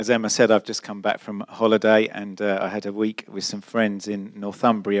As Emma said, I've just come back from holiday, and I had a week with some friends in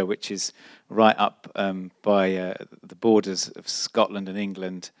Northumbria, which is right up by the borders of Scotland and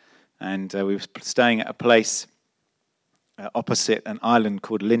England. And we were staying at a place opposite an island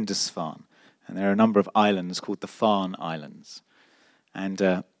called Lindisfarne. And there are a number of islands called the Farne Islands.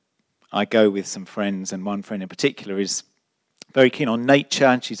 And I go with some friends, and one friend in particular is very keen on nature,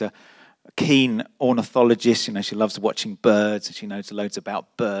 and she's a keen ornithologist. You know, she loves watching birds, and she knows loads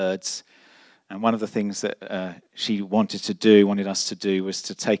about birds. And one of the things that she wanted us to do, was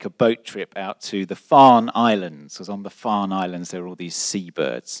to take a boat trip out to the Farne Islands. Because on the Farne Islands, there are all these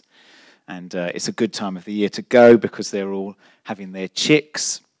seabirds. And it's a good time of the year to go because they're all having their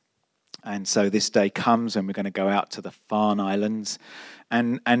chicks. And so this day comes and we're going to go out to the Farne Islands.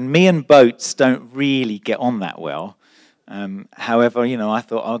 And me and boats don't really get on that well. However, you know, I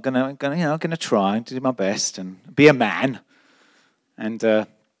thought I'm gonna try and do my best and be a man. And it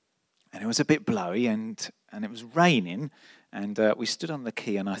was a bit blowy and it was raining. And we stood on the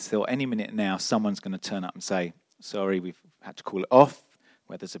quay, and I thought any minute now someone's going to turn up and say, "Sorry, we've had to call it off.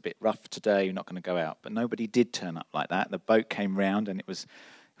 Weather's a bit rough today. You're not going to go out." But nobody did turn up like that. The boat came round, and it was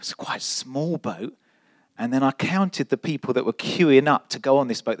quite a small boat. And then I counted the people that were queuing up to go on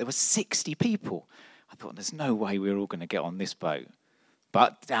this boat. There were 60 people. I thought, there's no way we're all going to get on this boat.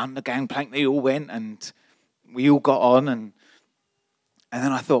 But down the gangplank they all went, and we all got on. And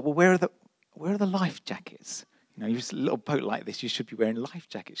then I thought, well, where are the life jackets? You know, you're a little boat like this, you should be wearing life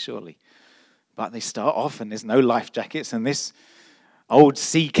jackets, surely. But they start off, and there's no life jackets. And this old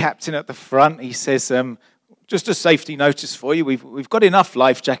sea captain at the front, he says, just a safety notice for you. We've got enough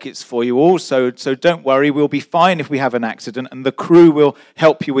life jackets for you all, so don't worry. We'll be fine if we have an accident, and the crew will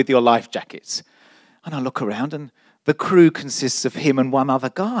help you with your life jackets. And I look around, and the crew consists of him and one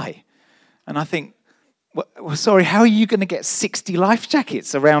other guy. And I think, well, sorry, how are you going to get 60 life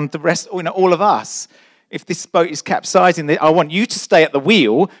jackets around the rest, all of us? If this boat is capsizing, I want you to stay at the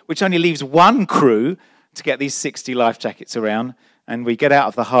wheel, which only leaves one crew to get these 60 life jackets around. And we get out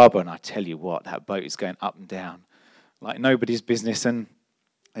of the harbour, and I tell you what, that boat is going up and down like nobody's business. And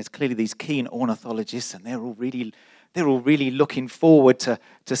there's clearly these keen ornithologists, and they're all really looking forward to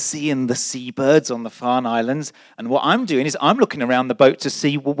seeing the seabirds on the Farne Islands. And what I'm doing is I'm looking around the boat to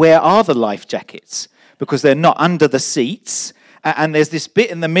see, well, where are the life jackets? Because they're not under the seats. And there's this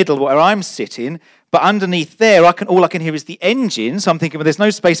bit in the middle where I'm sitting, but underneath there, all I can hear is the engine. So I'm thinking, well, there's no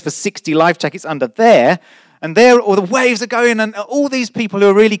space for 60 life jackets under there. And there, all the waves are going, and all these people who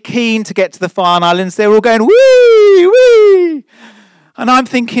are really keen to get to the Farne Islands, they're all going, wee, wee. And I'm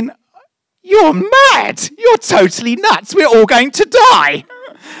thinking, you're mad. You're totally nuts. We're all going to die.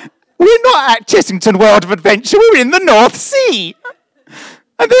 We're not at Chessington World of Adventure. We're in the North Sea.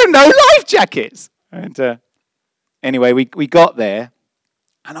 And there are no life jackets. And anyway, we got there.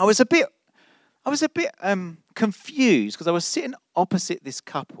 And I was a bit confused because I was sitting opposite this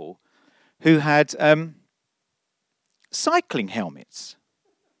couple who had cycling helmets.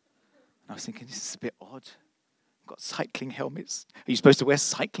 And I was thinking, this is a bit odd. Got cycling helmets. Are you supposed to wear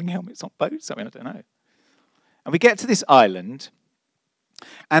cycling helmets on boats? I mean, I don't know. And we get to this island,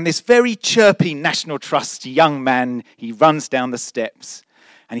 and this very chirpy National Trust young man, he runs down the steps,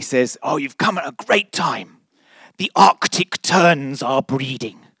 and he says, "Oh, you've come at a great time. The Arctic terns are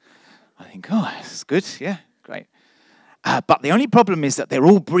breeding." I think, oh, that's good. Yeah, great. But the only problem is that they're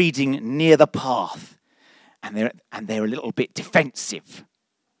all breeding near the path, and they're a little bit defensive.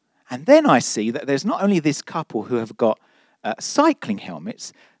 And then I see that there's not only this couple who have got cycling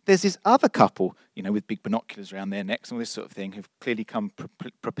helmets, there's this other couple, you know, with big binoculars around their necks and all this sort of thing, who've clearly come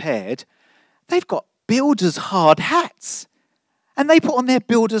prepared. They've got builders' hard hats. And they put on their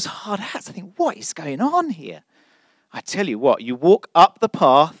builders' hard hats. I think, what is going on here? I tell you what, you walk up the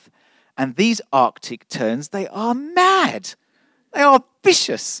path, and these Arctic terns, they are mad. They are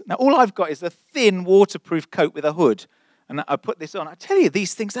vicious. Now, all I've got is a thin waterproof coat with a hood. And I put this on. I tell you,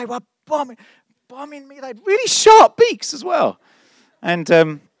 these things, they were bombing me. They had really sharp beaks as well. And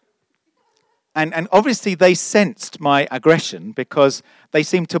obviously they sensed my aggression because they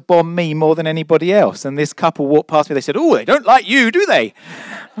seemed to bomb me more than anybody else. And this couple walked past me. They said, "Oh, they don't like you, do they?"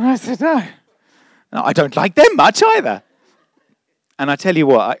 And I said, No, I don't like them much either. And I tell you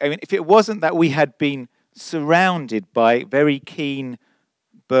what, I mean, if it wasn't that we had been surrounded by very keen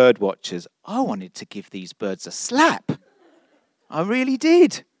bird watchers, I wanted to give these birds a slap. I really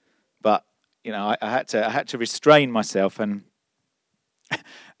did. But, you know, I had to restrain myself. And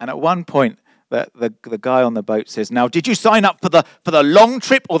at one point, the guy on the boat says, "Now, did you sign up for the long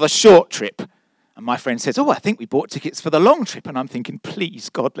trip or the short trip?" And And my friend says, I think we bought tickets for the long trip. And I'm thinking, please,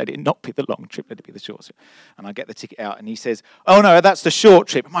 God, let it not be the long trip. Let it be the short trip. And I get the ticket out and he says, oh, no, that's the short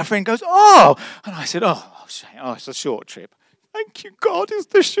trip. And my friend goes, oh. And I said, shame. It's a short trip. Thank you, God, it's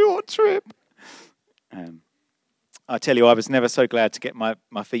the short trip. I tell you, I was never so glad to get my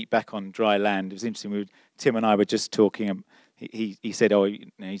feet back on dry land. It was interesting. Tim and I were just talking. He said,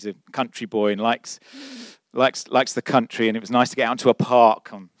 he's a country boy and likes the country, and it was nice to get out to a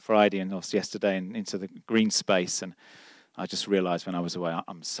park on Friday and also yesterday and into the green space. And I just realised when I was away,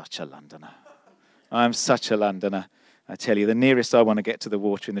 I'm such a Londoner. I'm such a Londoner. I tell you, the nearest I want to get to the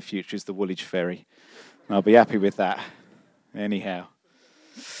water in the future is the Woolwich Ferry. I'll be happy with that. Anyhow.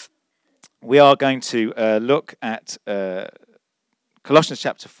 We are going to look at Colossians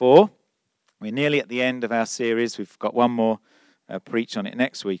chapter 4. We're nearly at the end of our series. We've got one more preach on it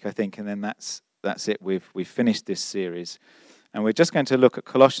next week, I think, and then that's it. We've finished this series. And we're just going to look at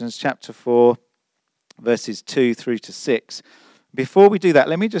Colossians chapter 4, verses 2 through to 6. Before we do that,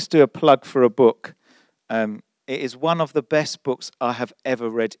 let me just do a plug for a book. It is one of the best books I have ever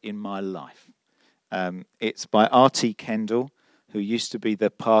read in my life. It's by R.T. Kendall, who used to be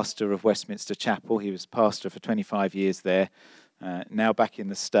the pastor of Westminster Chapel. He was pastor for 25 years there, now back in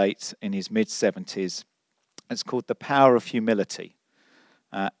the States in his mid-70s. It's called The Power of Humility.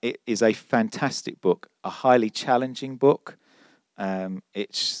 It is a fantastic book, a highly challenging book.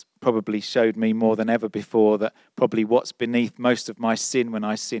 It's probably showed me more than ever before that probably what's beneath most of my sin when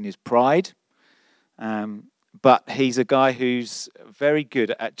I sin is pride. But he's a guy who's very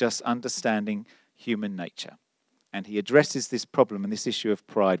good at just understanding human nature. And he addresses this problem and this issue of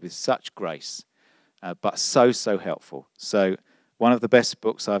pride with such grace, but so helpful. So one of the best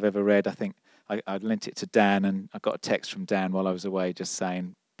books I've ever read. I think I lent it to Dan, and I got a text from Dan while I was away just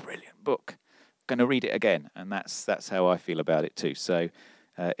saying, brilliant book. Going to read it again. And that's how I feel about it too. So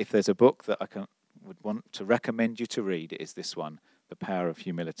if there's a book that would want to recommend you to read, it is this one, The Power of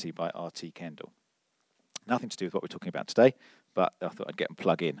Humility by R.T. Kendall. Nothing to do with what we're talking about today, but I thought I'd get and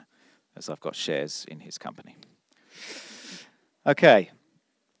plug in as I've got shares in his company. Okay,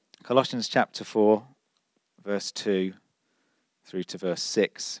 Colossians chapter 4, verse 2 through to verse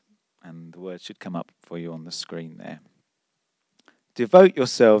 6, and the word should come up for you on the screen there. Devote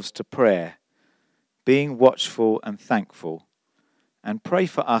yourselves to prayer, being watchful and thankful, and pray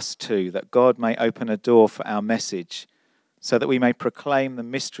for us too, that God may open a door for our message, so that we may proclaim the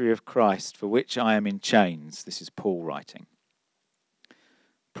mystery of Christ, for which I am in chains. This is Paul writing.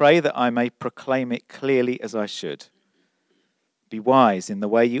 Pray that I may proclaim it clearly as I should. Be wise in the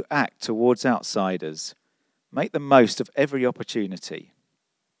way you act towards outsiders. Make the most of every opportunity.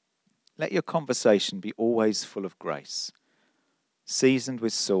 Let your conversation be always full of grace, seasoned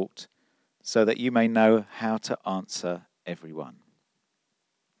with salt, so that you may know how to answer everyone.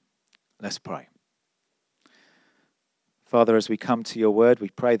 Let's pray. Father, as we come to your word, we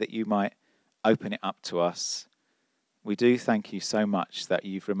pray that you might open it up to us. We do thank you so much that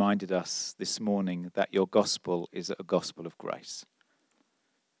you've reminded us this morning that your gospel is a gospel of grace.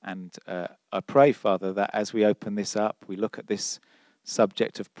 And I pray, Father, that as we open this up, we look at this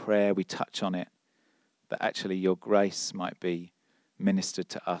subject of prayer, we touch on it, that actually your grace might be ministered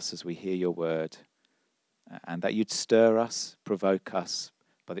to us as we hear your word, and that you'd stir us, provoke us,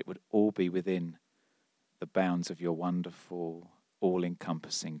 but it would all be within the bounds of your wonderful,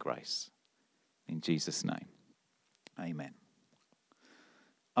 all-encompassing grace. In Jesus' name. Amen.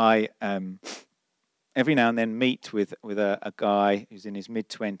 I every now and then meet with a guy who's in his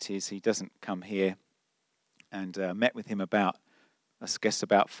mid-20s. He doesn't come here, and met with him about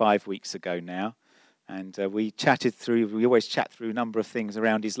 5 weeks ago now. And we always chat through a number of things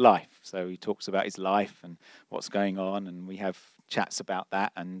around his life. So he talks about his life and what's going on, and we have chats about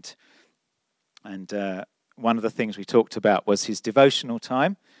that. And one of the things we talked about was his devotional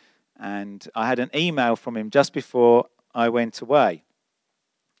time. And I had an email from him just before I went away,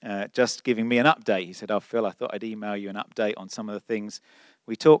 just giving me an update. He said, Phil, I thought I'd email you an update on some of the things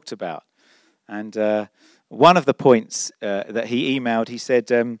we talked about. And one of the points that he emailed, he said,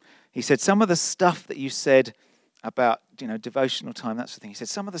 some of the stuff that you said about, devotional time, that sort of thing. He said,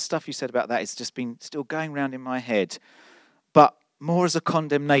 some of the stuff you said about that has just been still going around in my head, but more as a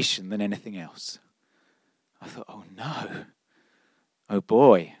condemnation than anything else. I thought, oh no, oh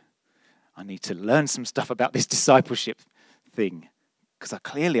boy. I need to learn some stuff about this discipleship thing, because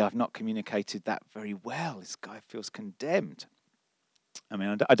I've not communicated that very well. This guy feels condemned. I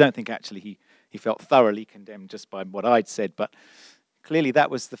mean, I don't think actually he felt thoroughly condemned just by what I'd said, but clearly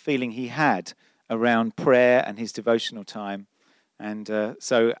that was the feeling he had around prayer and his devotional time. And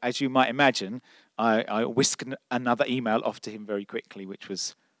so, as you might imagine, I whisked another email off to him very quickly, which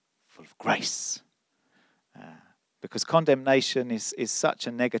was full of grace. Because condemnation is such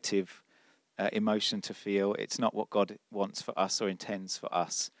a negative emotion to feel. It's not what God wants for us or intends for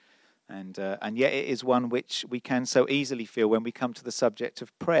us. And yet it is one which we can so easily feel when we come to the subject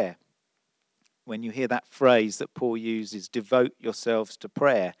of prayer. When you hear that phrase that Paul uses, devote yourselves to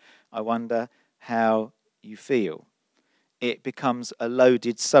prayer, I wonder how you feel. It becomes a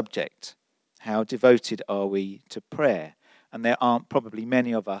loaded subject. How devoted are we to prayer? And there aren't probably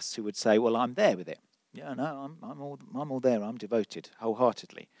many of us who would say, well, I'm there with it. Yeah, no, I'm all there. I'm devoted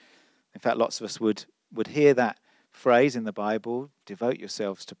wholeheartedly. In fact, lots of us would hear that phrase in the Bible, devote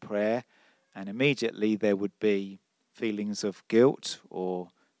yourselves to prayer, and immediately there would be feelings of guilt or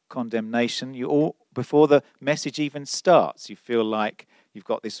condemnation. Before the message even starts, you feel like you've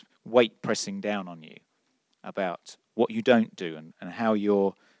got this weight pressing down on you about what you don't do and how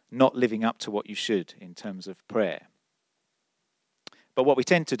you're not living up to what you should in terms of prayer. But what we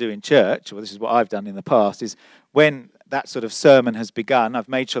tend to do in church, or this is what I've done in the past, is when that sort of sermon has begun, I've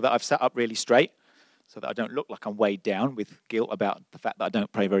made sure that I've sat up really straight so that I don't look like I'm weighed down with guilt about the fact that I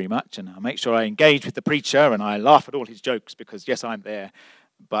don't pray very much. And I make sure I engage with the preacher and I laugh at all his jokes because, yes, I'm there.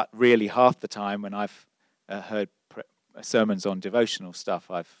 But really half the time when I've heard sermons on devotional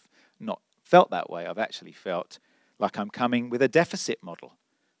stuff, I've not felt that way. I've actually felt like I'm coming with a deficit model,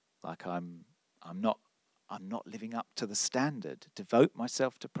 like I'm not living up to the standard. Devote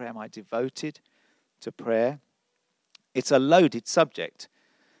myself to prayer. Am I devoted to prayer? It's a loaded subject.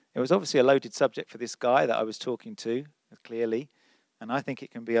 It was obviously a loaded subject for this guy that I was talking to, clearly, and I think it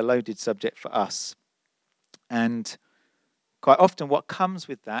can be a loaded subject for us. And quite often what comes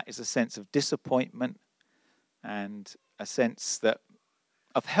with that is a sense of disappointment and a sense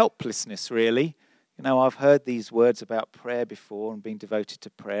of helplessness, really. You know, I've heard these words about prayer before and being devoted to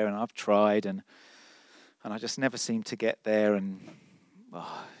prayer, and I've tried, and I just never seem to get there, and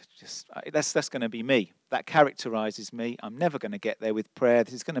that's going to be me. That characterizes me. I'm never going to get there with prayer.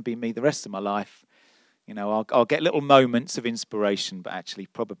 This is going to be me the rest of my life. You know, I'll get little moments of inspiration, but actually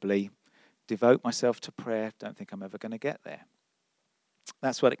probably devote myself to prayer. Don't think I'm ever going to get there.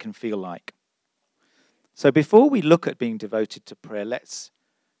 That's what it can feel like. So before we look at being devoted to prayer, let's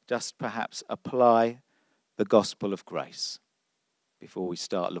just perhaps apply the gospel of grace before we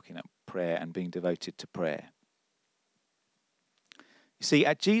start looking at prayer and being devoted to prayer. You see,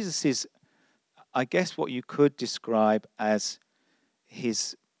 at Jesus' I guess what you could describe as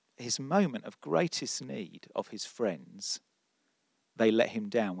his moment of greatest need of his friends, they let him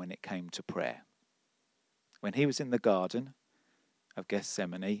down when it came to prayer. When he was in the Garden of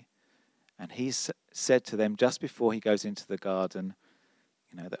Gethsemane, and he said to them just before he goes into the garden,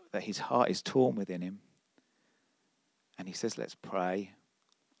 you know, that his heart is torn within him. And he says, let's pray.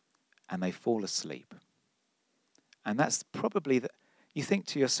 And they fall asleep. And that's probably you think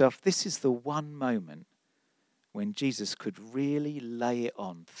to yourself, this is the one moment when Jesus could really lay it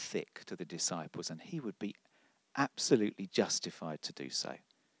on thick to the disciples, and he would be absolutely justified to do so.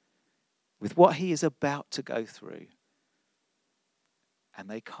 With what he is about to go through. And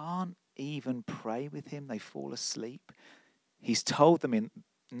they can't even pray with him. They fall asleep. He's told them in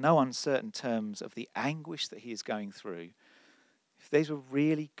no uncertain terms of the anguish that he is going through. If these were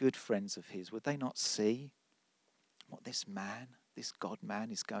really good friends of his, would they not see what this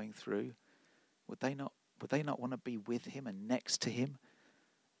God-man is going through? Would they not want to be with him and next to him?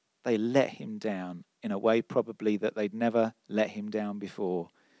 They let him down in a way probably that they'd never let him down before.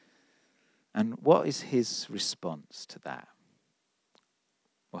 And what is his response to that?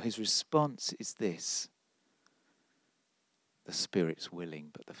 Well, his response is this: the spirit's willing,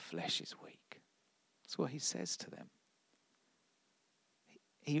 but the flesh is weak. That's what he says to them.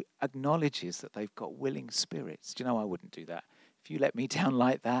 He acknowledges that they've got willing spirits. Do you know, I wouldn't do that. If you let me down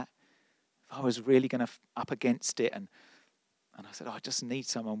like that, if I was really going to up against it and I said, I just need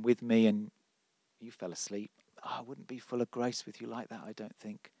someone with me, and you fell asleep, I wouldn't be full of grace with you like that, I don't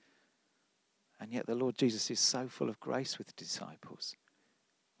think. And yet the Lord Jesus is so full of grace with the disciples.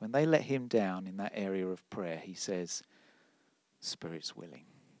 When they let him down in that area of prayer, he says, spirit's willing,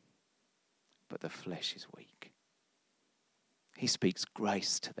 but the flesh is weak. He speaks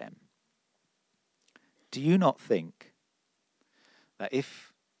grace to them. Do you not think that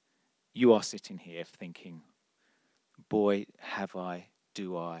if you are sitting here thinking, boy,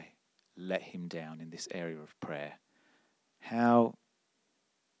 do I let him down in this area of prayer? How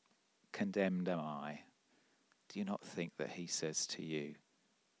condemned am I? Do you not think that he says to you,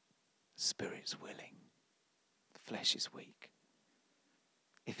 spirit's willing, the flesh is weak?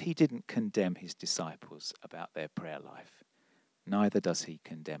 If he didn't condemn his disciples about their prayer life, neither does he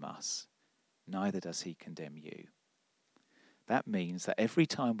condemn us. Neither does he condemn you. That means that every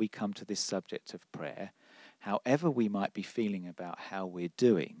time we come to this subject of prayer, however we might be feeling about how we're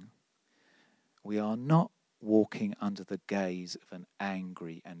doing, we are not walking under the gaze of an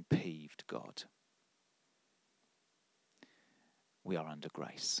angry and peeved God. We are under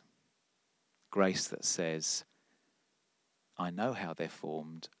grace. Grace that says, I know how they're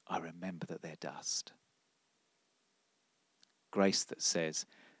formed. I remember that they're dust. Grace that says,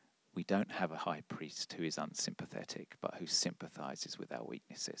 we don't have a high priest who is unsympathetic, but who sympathizes with our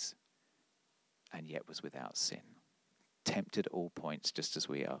weaknesses, and yet was without sin. Tempted at all points, just as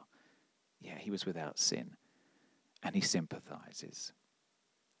we are. Yeah, he was without sin, and he sympathizes.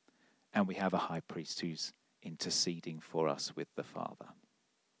 And we have a high priest who's interceding for us with the Father.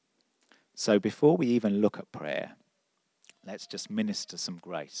 So before we even look at prayer, let's just minister some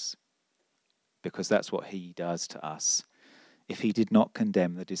grace, because that's what he does to us. If he did not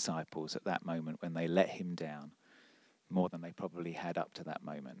condemn the disciples at that moment when they let him down, more than they probably had up to that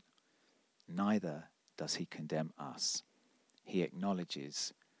moment, neither does he condemn us. He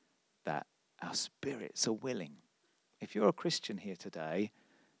acknowledges that our spirits are willing. If you're a Christian here today,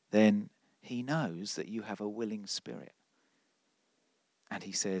 then he knows that you have a willing spirit. And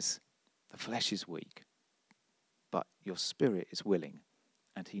he says, the flesh is weak, but your spirit is willing.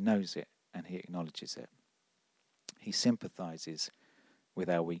 And he knows it, and he acknowledges it. He sympathizes with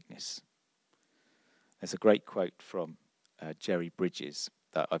our weakness. There's a great quote from Jerry Bridges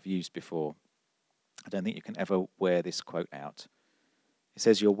that I've used before. I don't think you can ever wear this quote out. It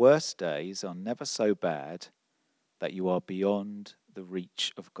says, your worst days are never so bad that you are beyond the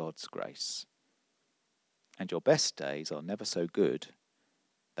reach of God's grace. And your best days are never so good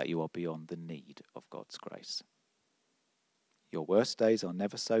that you are beyond the need of God's grace. Your worst days are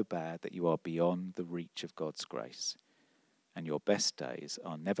never so bad that you are beyond the reach of God's grace. And your best days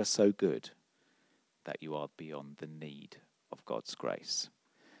are never so good that you are beyond the need of God's grace.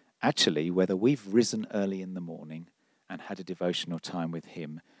 Actually, whether we've risen early in the morning and had a devotional time with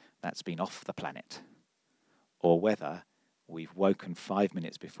him that's been off the planet, or whether we've woken 5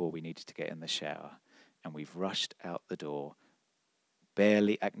 minutes before we needed to get in the shower and we've rushed out the door,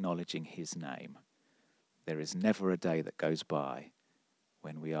 barely acknowledging his name, there is never a day that goes by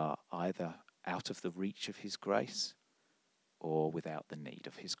when we are either out of the reach of his grace or without the need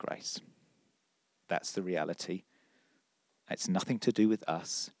of his grace. That's the reality. It's nothing to do with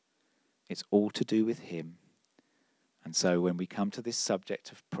us. It's all to do with him. And so when we come to this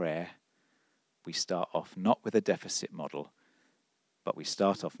subject of prayer, we start off not with a deficit model, but we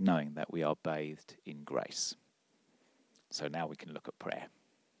start off knowing that we are bathed in grace. So now we can look at prayer.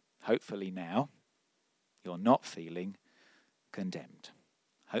 Hopefully now you're not feeling condemned.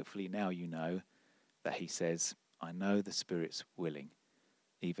 Hopefully now you know that he says, I know the Spirit's willing,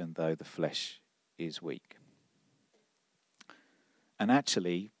 even though the flesh is weak. And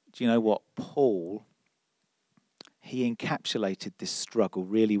actually, do you know what? Paul, he encapsulated this struggle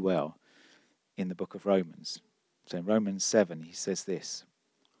really well in the book of Romans. So in Romans 7, he says this.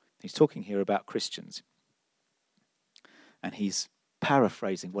 He's talking here about Christians. And he's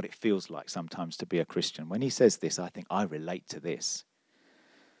paraphrasing what it feels like sometimes to be a Christian. When he says this, I think I relate to this.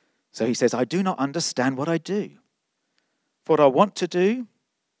 So he says, I do not understand what I do. For what I want to do,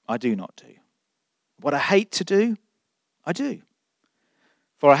 I do not do. What I hate to do, I do.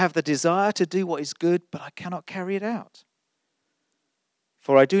 For I have the desire to do what is good, but I cannot carry it out.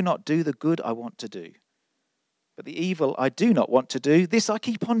 For I do not do the good I want to do. But the evil I do not want to do, this I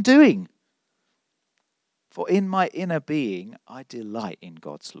keep on doing. For in my inner being, I delight in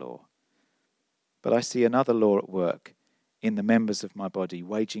God's law. But I see another law at work in the members of my body,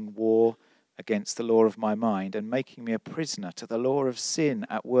 waging war against the law of my mind and making me a prisoner to the law of sin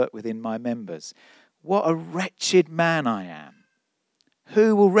at work within my members. What a wretched man I am.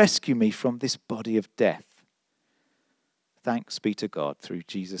 Who will rescue me from this body of death? Thanks be to God through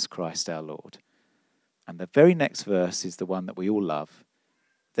Jesus Christ our Lord. And the very next verse is the one that we all love.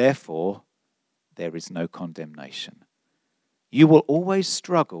 Therefore, there is no condemnation. You will always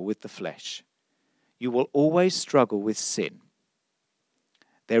struggle with the flesh. You will always struggle with sin.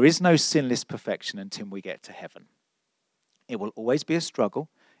 There is no sinless perfection until we get to heaven. It will always be a struggle.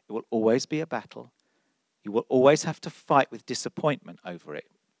 It will always be a battle. You will always have to fight with disappointment over it.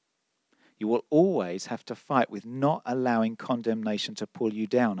 You will always have to fight with not allowing condemnation to pull you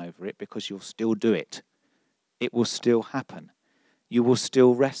down over it, because you'll still do it. It will still happen. You will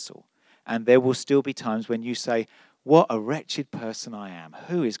still wrestle. And there will still be times when you say, what a wretched person I am.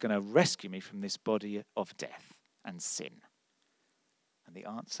 Who is going to rescue me from this body of death and sin? And the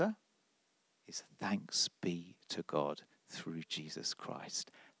answer is thanks be to God through Jesus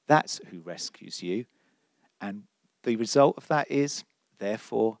Christ. That's who rescues you. And the result of that is,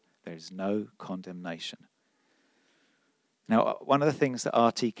 therefore, there is no condemnation. Now, one of the things that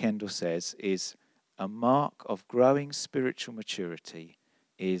R.T. Kendall says is a mark of growing spiritual maturity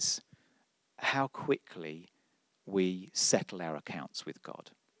is how quickly we settle our accounts with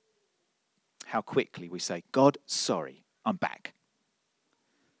God. How quickly we say, God, sorry, I'm back.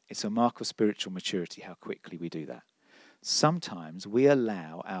 It's a mark of spiritual maturity, how quickly we do that. Sometimes we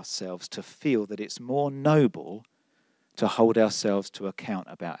allow ourselves to feel that it's more noble to hold ourselves to account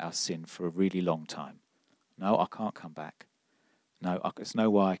about our sin for a really long time. No, I can't come back. No, there's no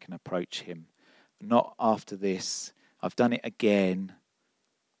way I can approach him. Not after this. I've done it again.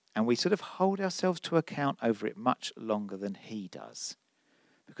 And we sort of hold ourselves to account over it much longer than he does.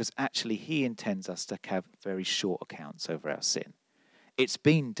 Because actually he intends us to have very short accounts over our sin. It's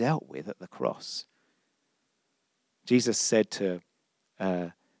been dealt with at the cross. Jesus said to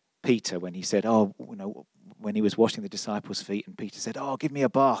Peter when he said, when he was washing the disciples' feet, and Peter said, give me a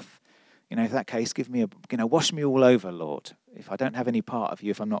bath. In that case, give me wash me all over, Lord. If I don't have any part of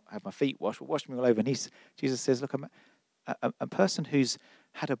you, if I'm not have my feet washed, wash me all over. And Jesus says, look, a person who's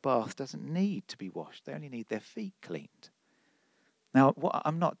had a bath doesn't need to be washed. They only need their feet cleaned. Now, what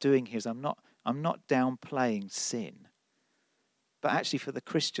I'm not doing here is I'm not downplaying sin. But actually for the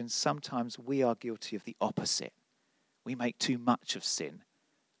Christians, sometimes we are guilty of the opposite. We make too much of sin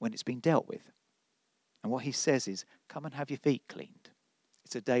when it's been dealt with. And what he says is, come and have your feet cleaned.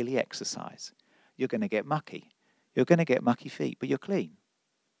 It's a daily exercise. You're going to get mucky. You're going to get mucky feet, but you're clean.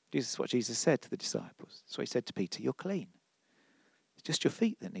 This is what Jesus said to the disciples. That's what he said to Peter, you're clean. It's just your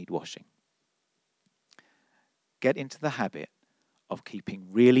feet that need washing. Get into the habit of keeping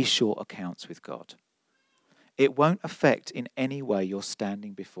really short accounts with God. It won't affect in any way your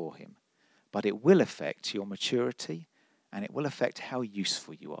standing before him, but it will affect your maturity and it will affect how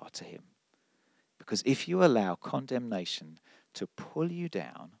useful you are to him. Because if you allow condemnation to pull you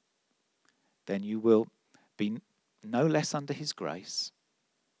down, then you will be no less under his grace,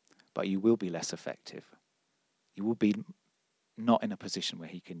 but you will be less effective. You will be not in a position where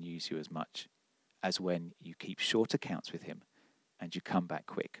he can use you as much as when you keep short accounts with him and you come back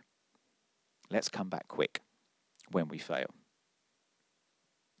quick. Let's come back quick when we fail.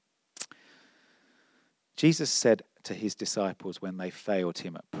 Jesus said to his disciples when they failed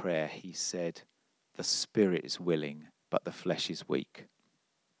him at prayer, he said, the spirit is willing, but the flesh is weak.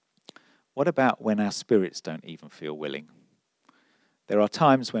 What about when our spirits don't even feel willing? There are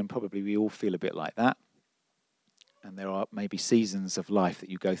times when probably we all feel a bit like that. And there are maybe seasons of life that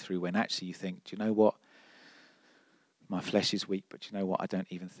you go through when actually you think, do you know what? My flesh is weak, but do you know what? I don't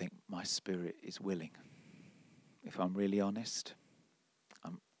even think my spirit is willing. If I'm really honest,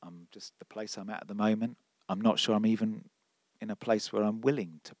 I'm just the place I'm at the moment. I'm not sure I'm even in a place where I'm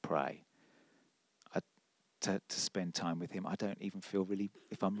willing to pray, to spend time with him. I don't even feel really,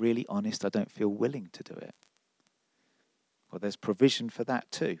 if I'm really honest, I don't feel willing to do it. Well, there's provision for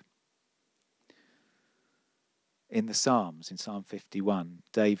that too. In the Psalms, in Psalm 51,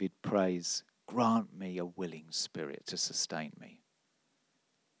 David prays, grant me a willing spirit to sustain me.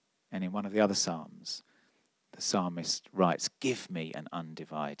 And in one of the other Psalms, the psalmist writes, give me an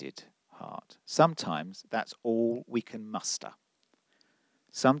undivided heart. Sometimes that's all we can muster.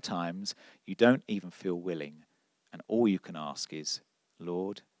 Sometimes you don't even feel willing, and all you can ask is,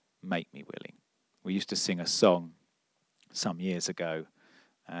 Lord, make me willing. We used to sing a song some years ago,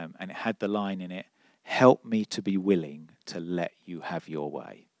 and it had the line in it, help me to be willing to let you have your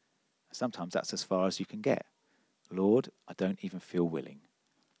way. Sometimes that's as far as you can get. Lord, I don't even feel willing.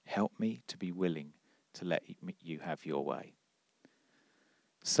 Help me to be willing to let you have your way.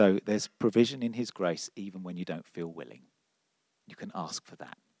 So there's provision in his grace even when you don't feel willing. You can ask for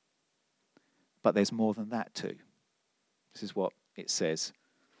that. But there's more than that too. This is what it says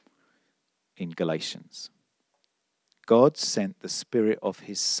in Galatians. God sent the Spirit of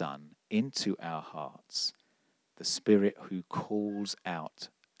his Son into our hearts, the Spirit who calls out,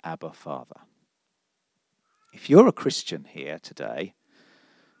 Abba, Father. If you're a Christian here today,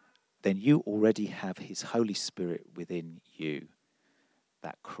 then you already have his Holy Spirit within you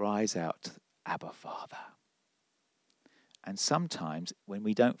that cries out, Abba, Father. And sometimes when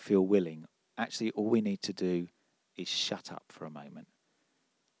we don't feel willing, actually all we need to do is shut up for a moment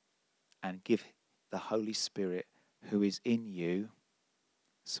and give the Holy Spirit who is in you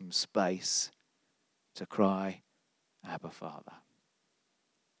some space to cry, Abba, Father.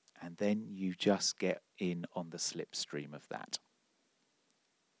 And then you just get in on the slipstream of that.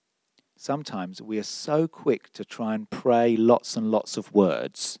 Sometimes we are so quick to try and pray lots and lots of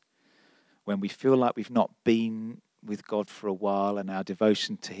words when we feel like we've not been with God for a while and our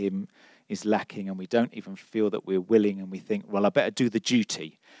devotion to him is lacking and we don't even feel that we're willing and we think, well, I better do the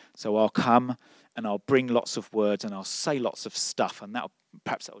duty. So I'll come and I'll bring lots of words and I'll say lots of stuff and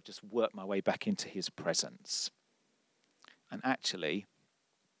perhaps that'll just work my way back into his presence. And actually,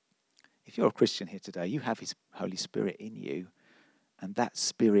 if you're a Christian here today, you have his Holy Spirit in you, and that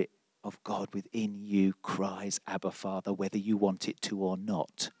Spirit of God within you cries, Abba, Father, whether you want it to or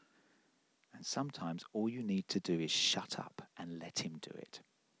not. And sometimes all you need to do is shut up and let him do it.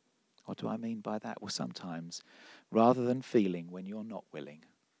 What do I mean by that? Well, sometimes, rather than feeling when you're not willing,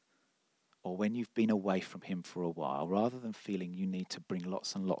 or when you've been away from him for a while, rather than feeling you need to bring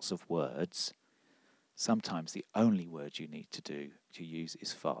lots and lots of words, sometimes the only word you need to use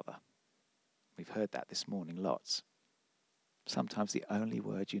is Father. We've heard that this morning lots. Sometimes the only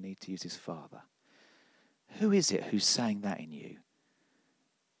word you need to use is Father. Who is it who's saying that in you?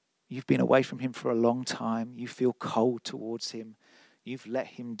 You've been away from him for a long time. You feel cold towards him. You've let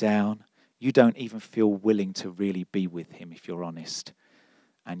him down. You don't even feel willing to really be with him, if you're honest.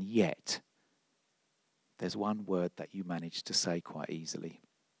 And yet, there's one word that you manage to say quite easily.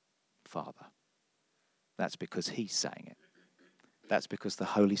 Father. That's because he's saying it. That's because the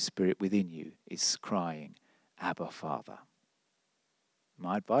Holy Spirit within you is crying, Abba, Father.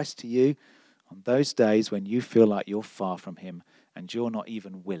 My advice to you, on those days when you feel like you're far from him and you're not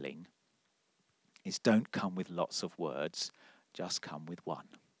even willing, is don't come with lots of words, just come with one.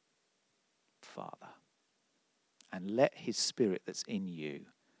 Father. And let his Spirit that's in you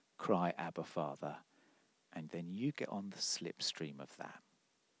cry, Abba, Father, and then you get on the slipstream of that.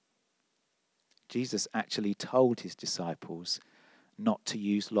 Jesus actually told his disciples not to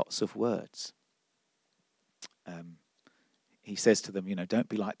use lots of words. He says to them, don't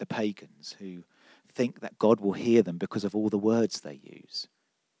be like the pagans who think that God will hear them because of all the words they use.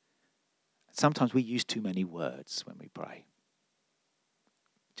 Sometimes we use too many words when we pray.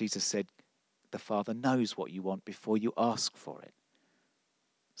 Jesus said, the Father knows what you want before you ask for it.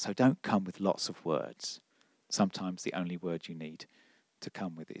 So don't come with lots of words. Sometimes the only word you need to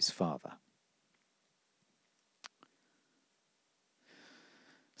come with is Father.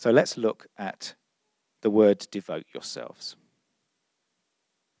 So let's look at the word devote yourselves.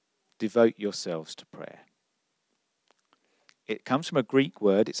 Devote yourselves to prayer. It comes from a Greek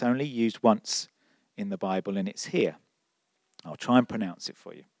word. It's only used once in the Bible, and it's here. I'll try and pronounce it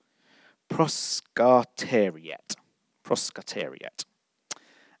for you. Proskateriat. Proskateriat.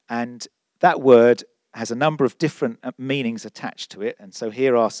 And that word has a number of different meanings attached to it, and so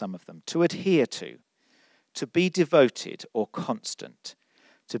here are some of them. To adhere to be devoted or constant,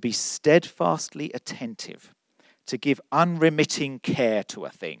 to be steadfastly attentive, to give unremitting care to a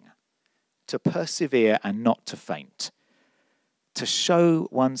thing, to persevere and not to faint, to show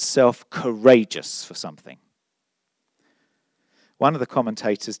oneself courageous for something. One of the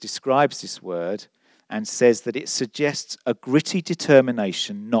commentators describes this word and says that it suggests a gritty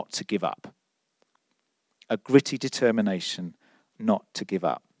determination not to give up. A gritty determination not to give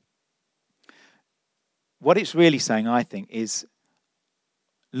up. What it's really saying, I think, is,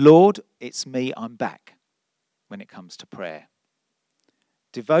 Lord, it's me, I'm back when it comes to prayer.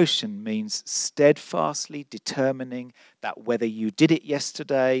 Devotion means steadfastly determining that whether you did it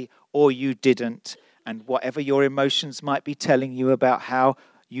yesterday or you didn't, and whatever your emotions might be telling you about how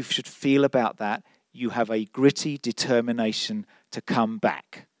you should feel about that, you have a gritty determination to come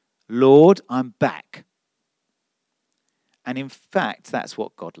back. Lord, I'm back. And in fact, that's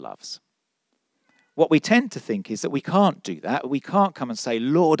what God loves. What we tend to think is that we can't do that. We can't come and say,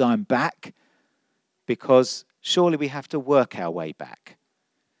 Lord, I'm back, because surely we have to work our way back.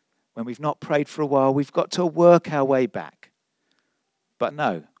 When we've not prayed for a while, we've got to work our way back. But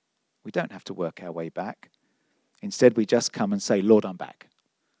no, we don't have to work our way back. Instead, we just come and say, Lord, I'm back.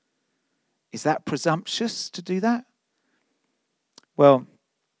 Is that presumptuous to do that? Well,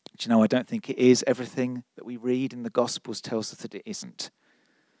 do you know, I don't think it is. Everything that we read in the Gospels tells us that it isn't.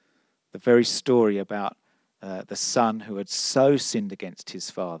 The very story about the son who had so sinned against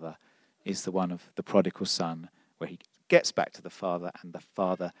his father is the one of the prodigal son, where he gets back to the father and the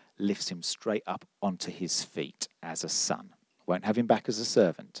father lifts him straight up onto his feet as a son. Won't have him back as a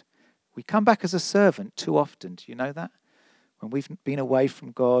servant. We come back as a servant too often. Do you know that? When we've been away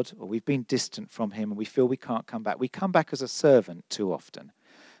from God or we've been distant from him and we feel we can't come back, we come back as a servant too often.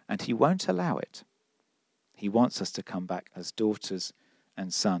 And he won't allow it. He wants us to come back as daughters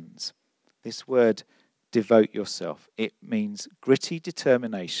and sons. This word, devote yourself, it means gritty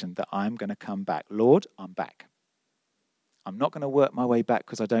determination that I'm going to come back. Lord, I'm back. I'm not going to work my way back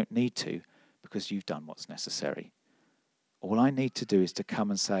because I don't need to, because you've done what's necessary. All I need to do is to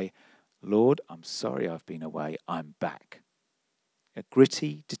come and say, Lord, I'm sorry I've been away. I'm back. A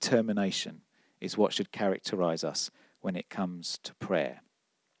gritty determination is what should characterize us when it comes to prayer.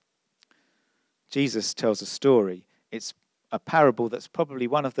 Jesus tells a story. It's a parable that's probably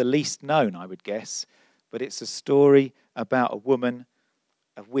one of the least known, I would guess, but it's a story about a woman,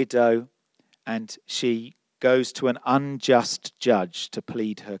 a widow, and she goes to an unjust judge to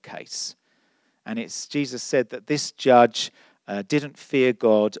plead her case. And Jesus said that this judge didn't fear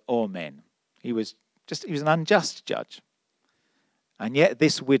God or men. He was an unjust judge. And yet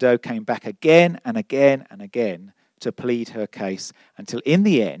this widow came back again and again and again to plead her case until in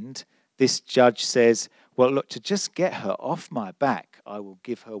the end, this judge says, well, look, to just get her off my back, I will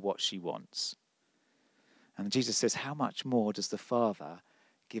give her what she wants. And Jesus says, how much more does the Father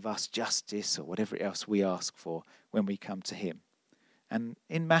give us justice or whatever else we ask for when we come to him? And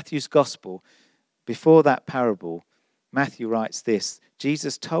in Matthew's Gospel, before that parable, Matthew writes this: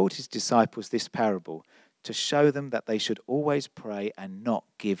 Jesus told his disciples this parable to show them that they should always pray and not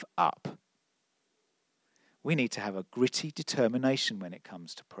give up. We need to have a gritty determination when it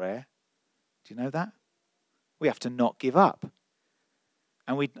comes to prayer. Do you know that? We have to not give up.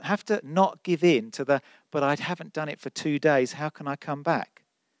 And we have to not give in to but I haven't done it for 2 days, how can I come back?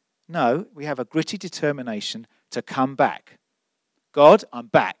 No, we have a gritty determination to come back. God, I'm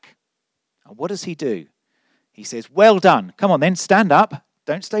back. And what does he do? He says, well done. Come on then, stand up.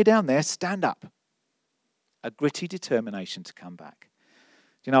 Don't stay down there, stand up. A gritty determination to come back.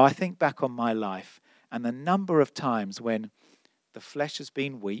 You know, I think back on my life and the number of times when the flesh has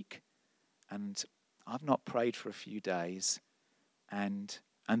been weak and I've not prayed for a few days and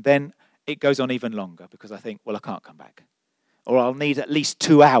then it goes on even longer because I think, well, I can't come back. Or I'll need at least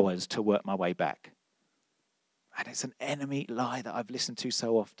 2 hours to work my way back. And it's an enemy lie that I've listened to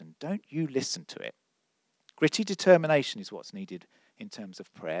so often. Don't you listen to it. Gritty determination is what's needed in terms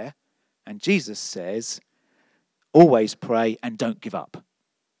of prayer. And Jesus says, always pray and don't give up.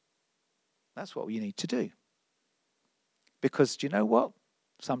 That's what we need to do. Because do you know what?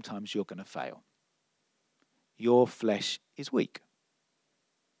 Sometimes you're going to fail. Your flesh is weak.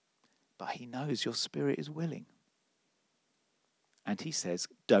 But he knows your spirit is willing. And he says,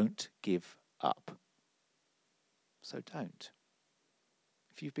 don't give up. So don't.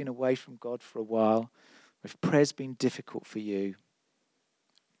 If you've been away from God for a while, if prayer's been difficult for you,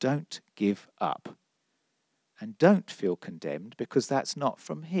 don't give up. And don't feel condemned because that's not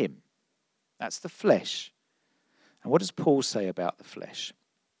from him. That's the flesh. And what does Paul say about the flesh?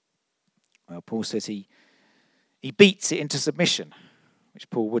 Well, Paul says he beats it into submission, which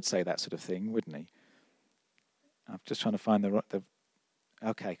Paul would say that sort of thing, wouldn't he? I'm just trying to find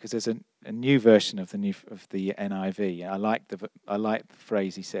okay, because there's a new version of the NIV. I like the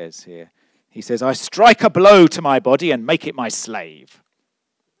phrase he says here. He says, "I strike a blow to my body and make it my slave."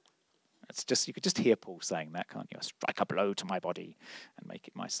 It's just, you could just hear Paul saying that, can't you? I strike a blow to my body and make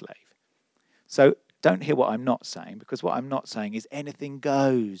it my slave. So don't hear what I'm not saying, because what I'm not saying is anything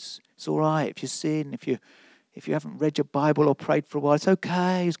goes. It's all right if you sin, if you haven't read your Bible or prayed for a while, it's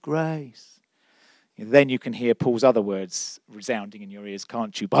okay, it's grace. Then you can hear Paul's other words resounding in your ears,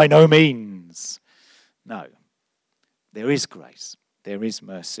 can't you? By no means. No. There is grace. There is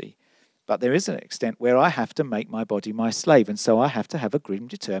mercy. But there is an extent where I have to make my body my slave, and so I have to have a grim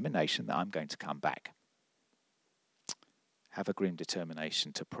determination that I'm going to come back. Have a grim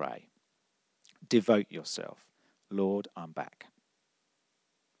determination to pray. Devote yourself. Lord, I'm back.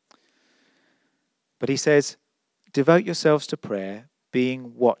 But he says, devote yourselves to prayer,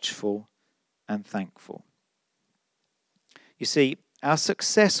 being watchful and thankful. You see, our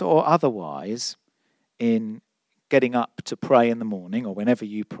success or otherwise in getting up to pray in the morning or whenever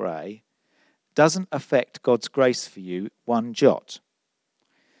you pray doesn't affect God's grace for you one jot.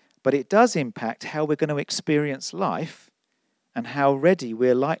 But it does impact how we're going to experience life and how ready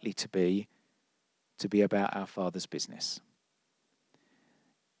we're likely to be about our Father's business.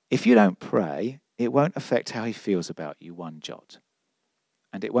 If you don't pray, it won't affect how he feels about you one jot.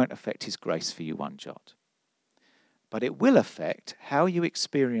 And it won't affect his grace for you one jot. But it will affect how you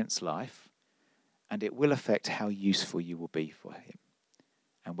experience life, and it will affect how useful you will be for him,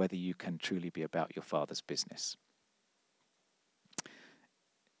 and whether you can truly be about your Father's business.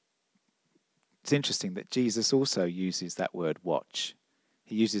 It's interesting that Jesus also uses that word watch.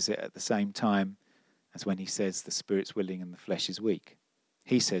 He uses it at the same time as when he says the spirit's willing and the flesh is weak.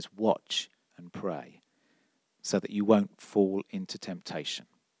 He says watch and pray so that you won't fall into temptation.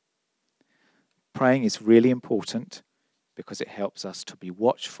 Praying is really important because it helps us to be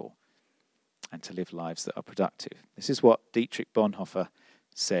watchful and to live lives that are productive. This is what Dietrich Bonhoeffer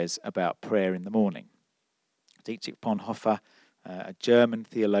says about prayer in the morning. Dietrich Bonhoeffer, a German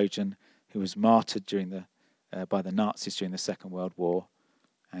theologian, who was martyred by the Nazis during the Second World War.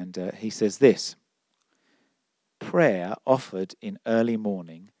 And he says this: prayer offered in early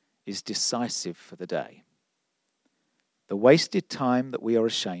morning is decisive for the day. The wasted time that we are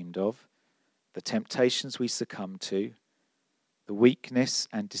ashamed of, the temptations we succumb to, the weakness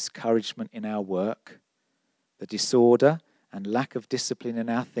and discouragement in our work, the disorder and lack of discipline in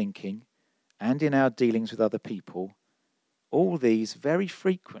our thinking and in our dealings with other people, all these very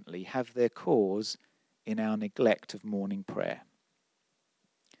frequently have their cause in our neglect of morning prayer.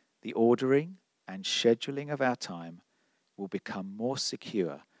 The ordering and scheduling of our time will become more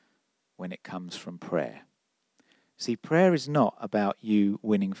secure when it comes from prayer. See, prayer is not about you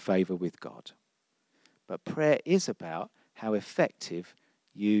winning favor with God, but prayer is about how effective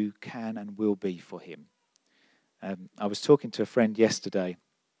you can and will be for him. I was talking to a friend yesterday,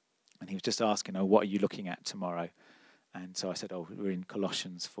 and he was just asking, what are you looking at tomorrow? And so I said, we're in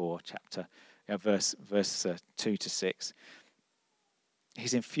Colossians 4, verse 2 to 6.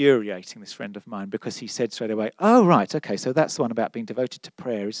 He's infuriating, this friend of mine, because he said straight away, oh, right, okay, so that's the one about being devoted to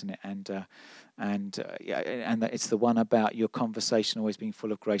prayer, isn't it? And it's the one about your conversation always being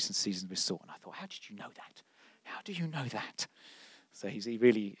full of grace and seasoned with salt. And I thought, how did you know that? How do you know that? So he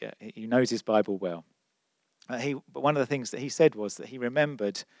really knows his Bible well. But one of the things that he said was that he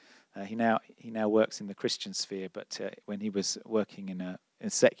remembered. He now works in the Christian sphere, but when he was working in a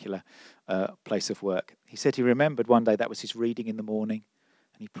secular place of work, he said he remembered one day that was his reading in the morning,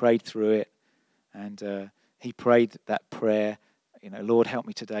 and he prayed through it, and he prayed that prayer. Lord, help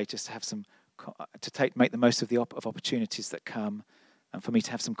me today just to have make the most of the opportunities that come, and for me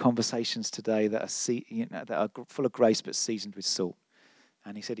to have some conversations today that are full of grace but seasoned with salt.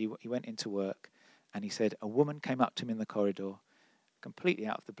 And he said he went into work, and he said a woman came up to him in the corridor, completely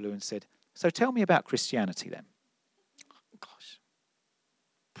out of the blue, and said, so tell me about Christianity then. Gosh.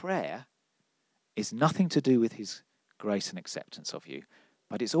 Prayer is nothing to do with his grace and acceptance of you,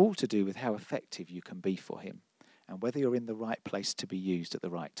 but it's all to do with how effective you can be for him and whether you're in the right place to be used at the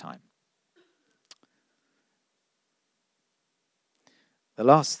right time. The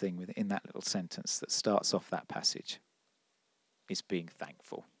last thing within that little sentence that starts off that passage is being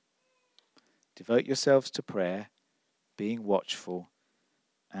thankful. Devote yourselves to prayer, being watchful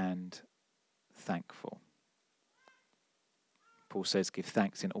and thankful. Paul says, give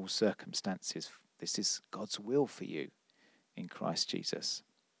thanks in all circumstances. This is God's will for you in Christ Jesus.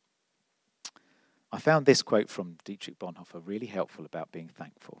 I found this quote from Dietrich Bonhoeffer really helpful about being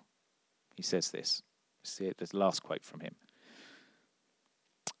thankful. He says this. See it, there's the last quote from him.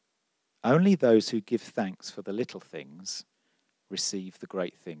 Only those who give thanks for the little things receive the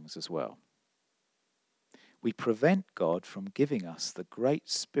great things as well. We prevent God from giving us the great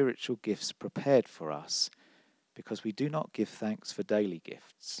spiritual gifts prepared for us because we do not give thanks for daily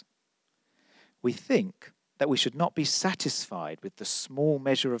gifts. We think that we should not be satisfied with the small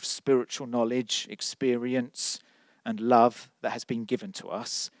measure of spiritual knowledge, experience, and love that has been given to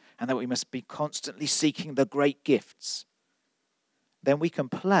us, and that we must be constantly seeking the great gifts. Then we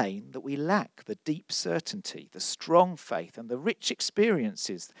complain that we lack the deep certainty, the strong faith, and the rich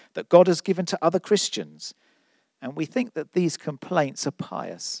experiences that God has given to other Christians. And we think that these complaints are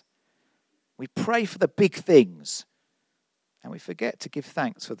pious. We pray for the big things, and we forget to give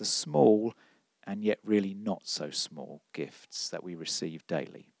thanks for the small and yet really not so small gifts that we receive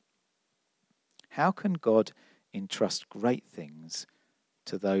daily. How can God entrust great things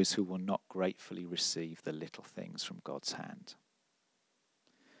to those who will not gratefully receive the little things from God's hand?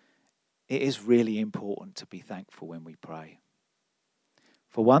 It is really important to be thankful when we pray.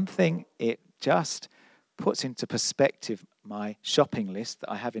 For one thing, it just puts into perspective my shopping list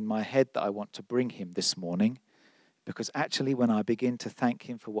that I have in my head that I want to bring him this morning, because actually when I begin to thank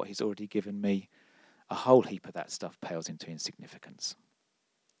him for what he's already given me, a whole heap of that stuff pales into insignificance.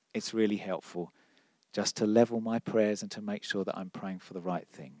 It's really helpful just to level my prayers and to make sure that I'm praying for the right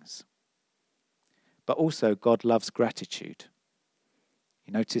things. But also, God loves gratitude.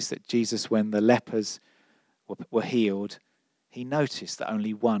 You notice that Jesus, when the lepers were healed, he noticed that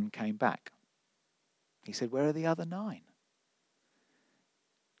only one came back. He said, where are the other 9?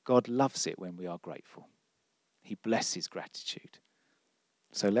 God loves it when we are grateful. He blesses gratitude.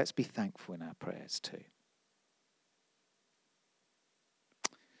 So let's be thankful in our prayers too.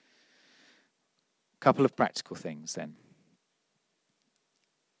 A couple of practical things then.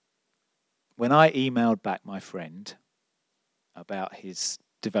 When I emailed back my friend about his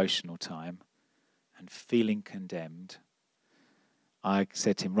devotional time and feeling condemned, I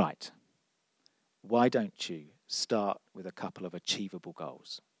said to him, right, why don't you start with a couple of achievable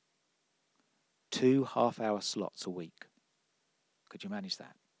goals? 2 half-hour slots a week. Could you manage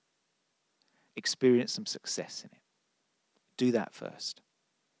that? experience some success in it. Do that first.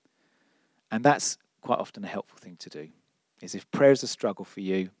 And that's quite often a helpful thing to do, is if prayer is a struggle for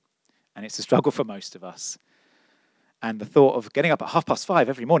you, and it's a struggle for most of us, and the thought of getting up at 5:30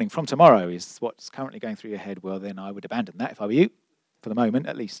 every morning from tomorrow is what's currently going through your head, well, then I would abandon that if I were you, for the moment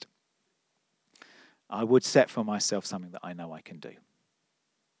at least. I would set for myself something that I know I can do.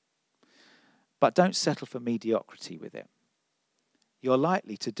 But don't settle for mediocrity with it. You're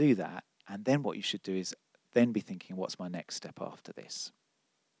likely to do that, and then what you should do is then be thinking, what's my next step after this?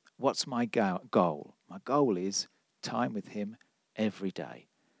 What's my goal? My goal is time with him every day.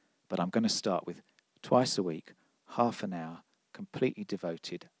 But I'm going to start with twice a week, half an hour, completely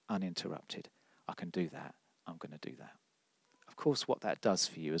devoted, uninterrupted. I can do that. I'm going to do that. Of course, what that does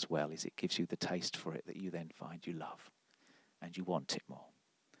for you as well is it gives you the taste for it that you then find you love and you want it more.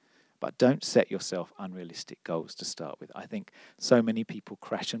 But don't set yourself unrealistic goals to start with. I think so many people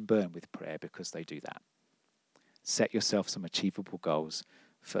crash and burn with prayer because they do that. Set yourself some achievable goals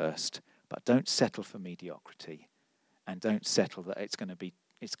first, but don't settle for mediocrity, and don't settle that it's going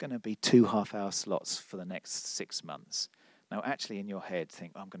to be 2 half-hour slots for the next 6 months. Now, actually, in your head,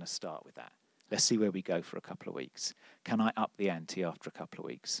 think, I'm going to start with that. Let's see where we go for a couple of weeks. Can I up the ante after a couple of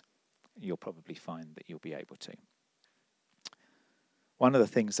weeks? You'll probably find that you'll be able to. One of the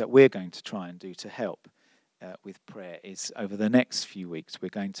things that we're going to try and do to help with prayer is over the next few weeks, we're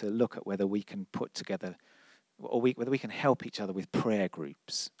going to look at whether we can put together, or whether we can help each other with prayer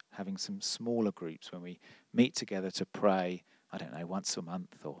groups, having some smaller groups when we meet together to pray, I don't know, once a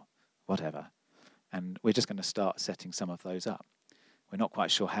month or whatever. And we're just going to start setting some of those up. We're not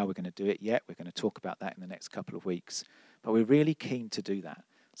quite sure how we're going to do it yet. We're going to talk about that in the next couple of weeks. But we're really keen to do that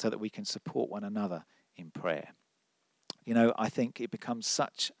so that we can support one another in prayer. You know, I think it becomes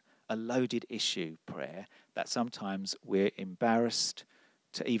such a loaded issue, prayer, that sometimes we're embarrassed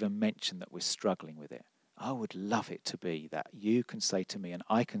to even mention that we're struggling with it. I would love it to be that you can say to me and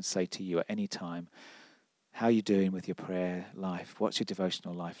I can say to you at any time, how are you doing with your prayer life? What's your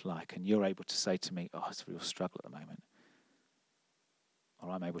devotional life like? And you're able to say to me, oh, it's a real struggle at the moment.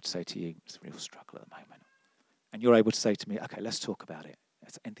 Or I'm able to say to you, it's a real struggle at the moment. And you're able to say to me, okay, let's talk about it.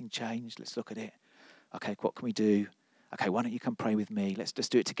 Has anything changed? Let's look at it. Okay, what can we do? Okay, why don't you come pray with me? Let's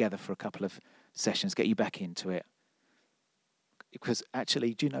just do it together for a couple of sessions, get you back into it. Because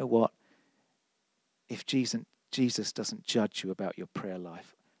actually, do you know what? If Jesus doesn't judge you about your prayer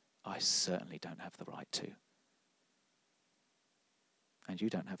life, I certainly don't have the right to. And you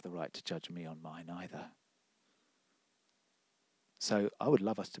don't have the right to judge me on mine either. So I would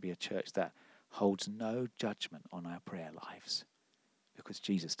love us to be a church that holds no judgment on our prayer lives, because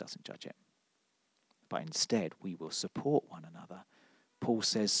Jesus doesn't judge it. But instead, we will support one another. Paul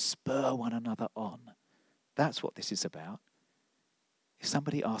says, spur one another on. That's what this is about. If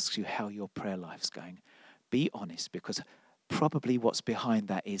somebody asks you how your prayer life's going, be honest, because probably what's behind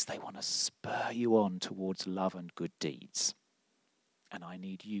that is they want to spur you on towards love and good deeds. And I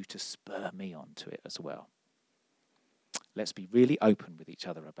need you to spur me on to it as well. Let's be really open with each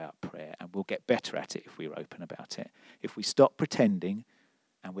other about prayer, and we'll get better at it if we're open about it. If we stop pretending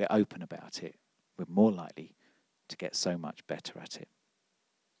and we're open about it, we're more likely to get so much better at it.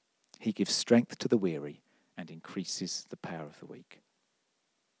 He gives strength to the weary and increases the power of the weak.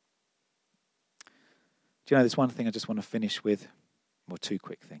 Do you know, there's one thing I just want to finish with, or 2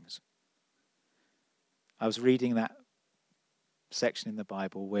 quick things. I was reading that section in the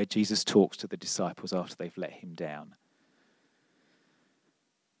Bible where Jesus talks to the disciples after they've let him down.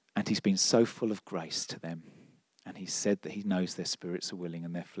 And he's been so full of grace to them. And he said that he knows their spirits are willing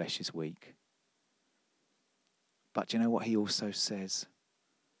and their flesh is weak. But do you know what he also says?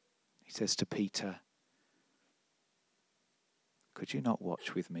 He says to Peter, could you not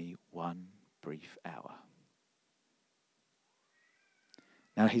watch with me 1 brief hour?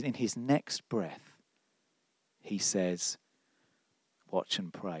 Now, in his next breath, he says, watch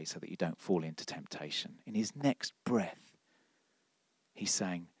and pray so that you don't fall into temptation. In his next breath, he's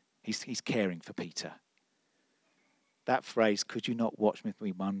saying, he's caring for Peter. That phrase, could you not watch with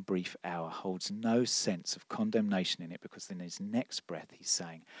me 1 brief hour, holds no sense of condemnation in it, because in his next breath he's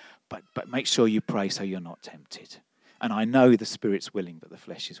saying, but make sure you pray so you're not tempted. And I know the spirit's willing, but the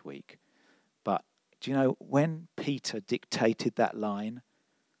flesh is weak. But do you know, when Peter dictated that line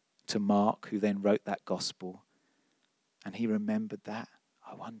to Mark, who then wrote that gospel, and he remembered that,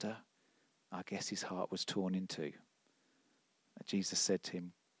 I guess his heart was torn in two. Jesus said to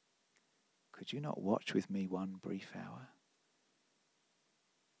him, could you not watch with me 1 brief hour?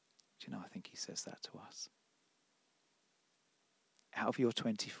 Do you know, I think he says that to us. Out of your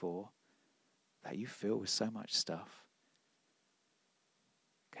 24 that you fill with so much stuff,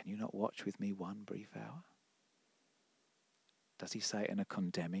 Can you not watch with me one brief hour? Does he say it in a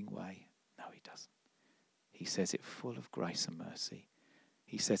condemning way? No, he doesn't. He says it full of grace and mercy.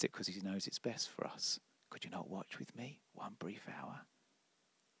 He says it because he knows it's best for us. Could you not watch with me one brief hour?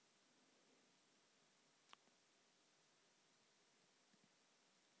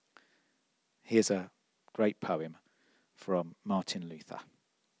 Here's a great poem from Martin Luther,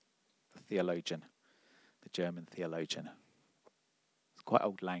 the theologian, the German theologian. It's quite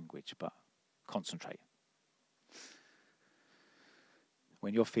old language, but concentrate.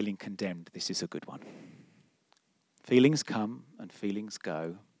 When you're feeling condemned, this is a good one. Feelings come and feelings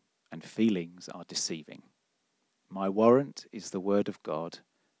go, and feelings are deceiving. My warrant is the word of God,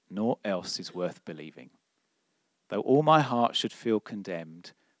 naught else is worth believing. Though all my heart should feel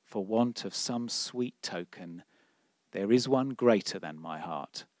condemned, for want of some sweet token, there is one greater than my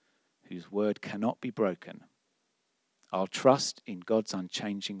heart, whose word cannot be broken. I'll trust in God's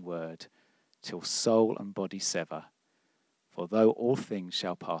unchanging word, till soul and body sever. For though all things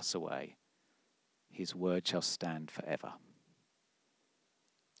shall pass away, his word shall stand forever.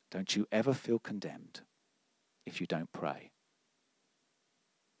 Don't you ever feel condemned if you don't pray.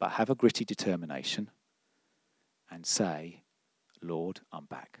 But have a gritty determination and say, Lord, I'm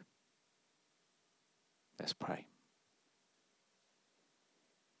back. Let's pray.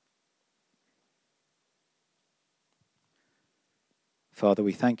 Father,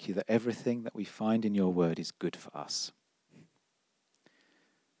 we thank you that everything that we find in your word is good for us.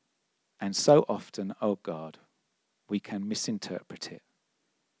 And so often, oh God, we can misinterpret it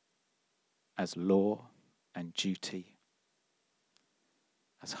as law and duty,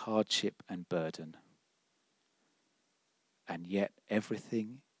 as hardship and burden. And yet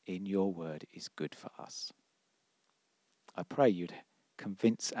everything in your word is good for us. I pray you'd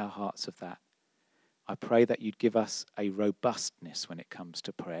convince our hearts of that. I pray that you'd give us a robustness when it comes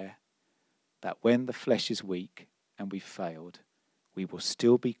to prayer, that when the flesh is weak and we've failed, we will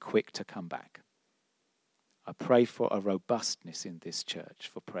still be quick to come back. I pray for a robustness in this church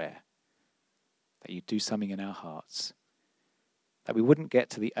for prayer, that you'd do something in our hearts, that we wouldn't get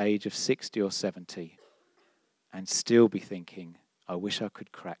to the age of 60 or 70 and still be thinking, I wish I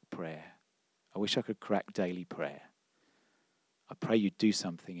could crack prayer. I wish I could crack daily prayer. I pray you'd do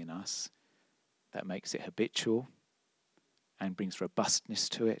something in us that makes it habitual and brings robustness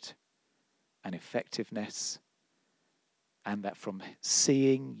to it and effectiveness, and that from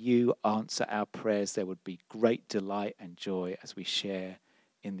seeing you answer our prayers, there would be great delight and joy as we share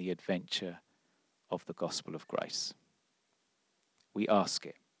in the adventure of the gospel of grace. We ask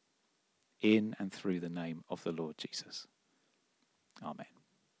it in and through the name of the Lord Jesus. Amen.